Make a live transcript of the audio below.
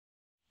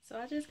So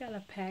I just got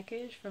a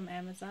package from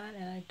Amazon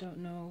and I don't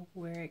know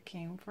where it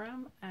came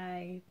from.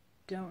 I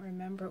don't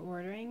remember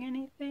ordering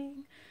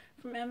anything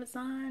from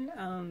Amazon.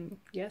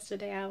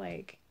 Yesterday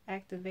I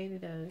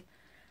activated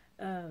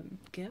a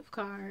gift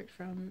card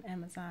from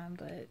Amazon,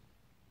 but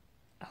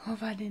I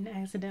hope I didn't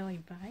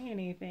accidentally buy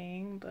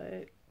anything,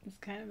 but it's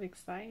kind of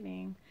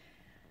exciting.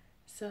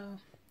 So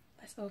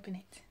let's open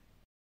it.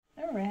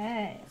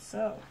 Alright,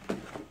 so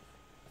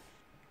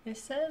it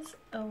says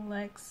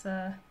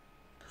Alexa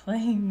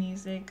play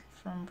music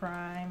from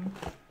Prime.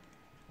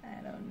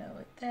 I don't know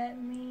what that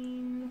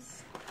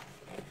means.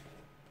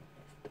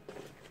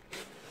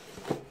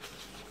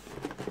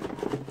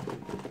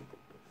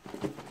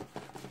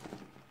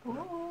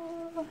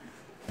 Oh,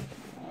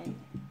 right.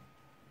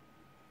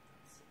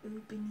 Let's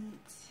open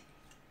it.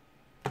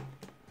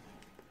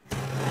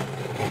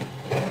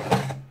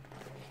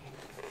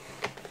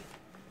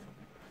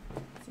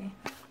 See.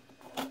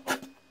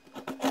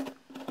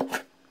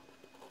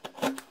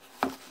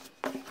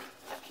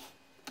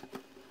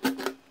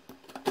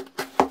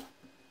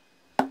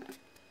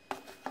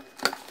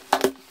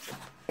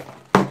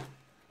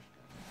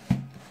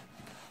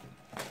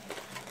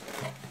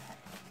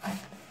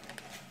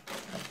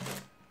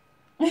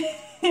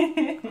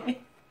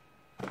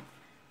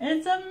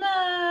 It's a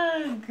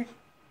mug!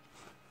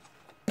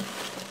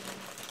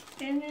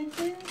 And it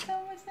didn't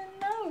come with a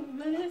note,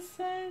 but it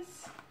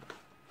says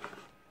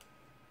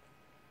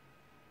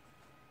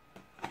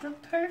the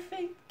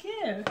perfect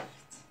gift.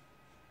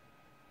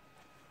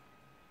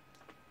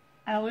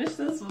 I wish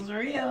this was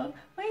real.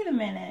 Wait a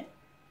minute.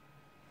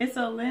 It's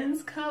a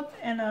lens cup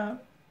and a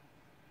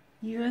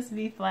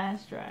USB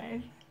flash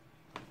drive.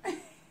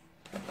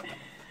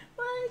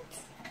 What?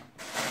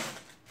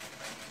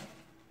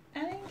 I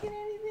didn't get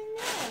anything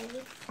else.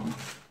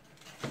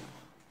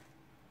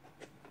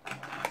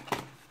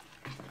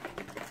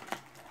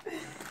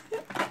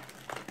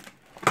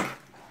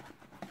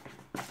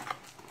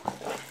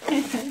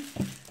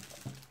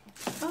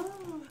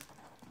 Oh.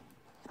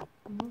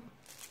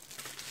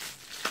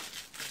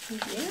 Yes.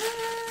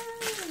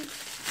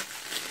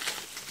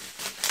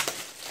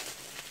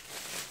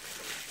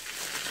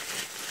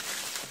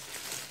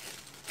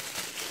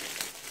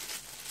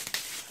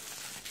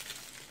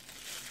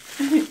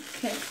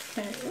 Okay,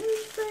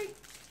 it's like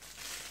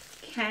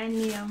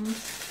Canium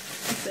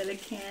instead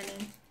of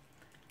Canon.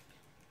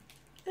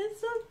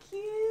 It's so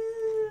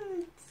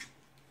cute.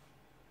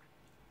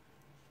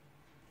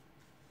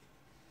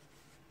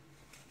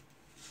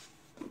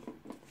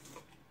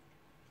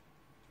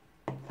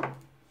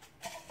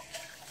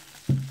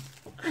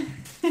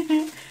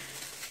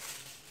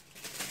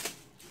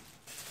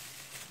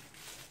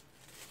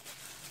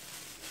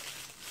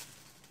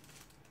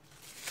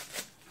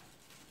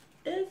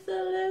 It's a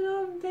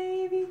little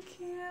baby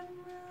camera.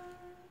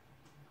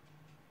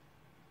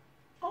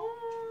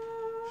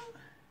 Oh,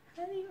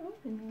 how do you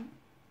open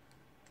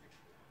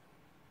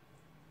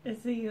it?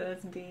 It's a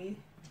USB.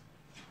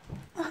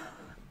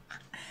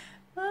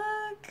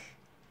 Look,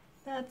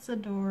 that's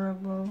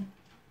adorable.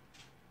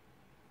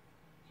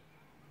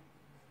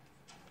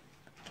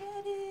 Look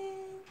at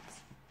it.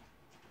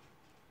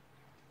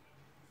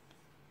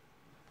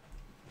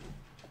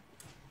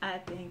 I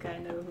think I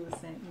know who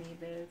sent me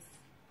this.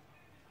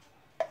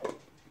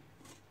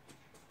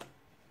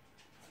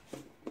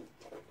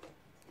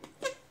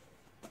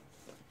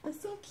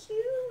 It's so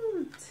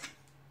cute.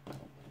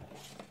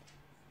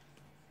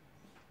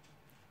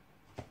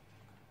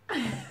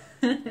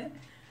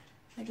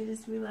 I could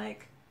just be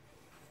like,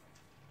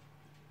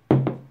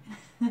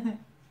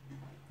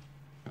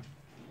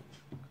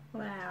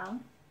 wow.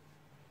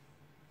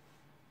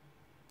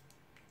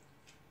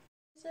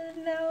 There's a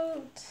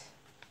note.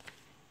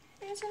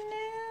 There's a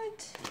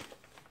note.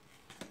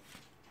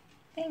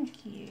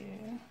 Thank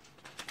you.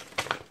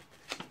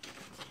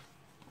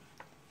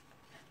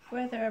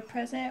 Whether a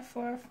present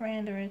for a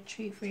friend or a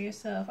treat for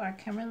yourself, our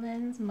camera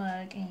lens,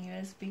 mug, and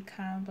USB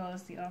combo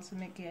is the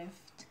ultimate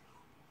gift.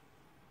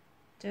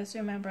 Just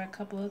remember a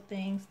couple of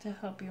things to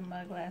help your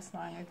mug last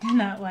longer. Do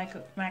not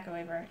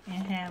microwave or in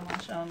hand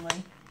wash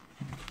only.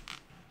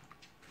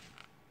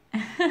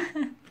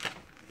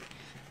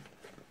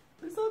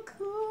 It's so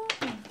cool.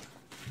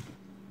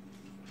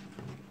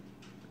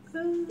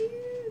 So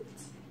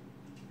cute.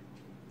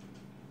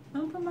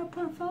 I'm gonna put my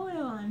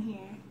portfolio on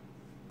here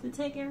to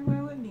take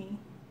everywhere with me.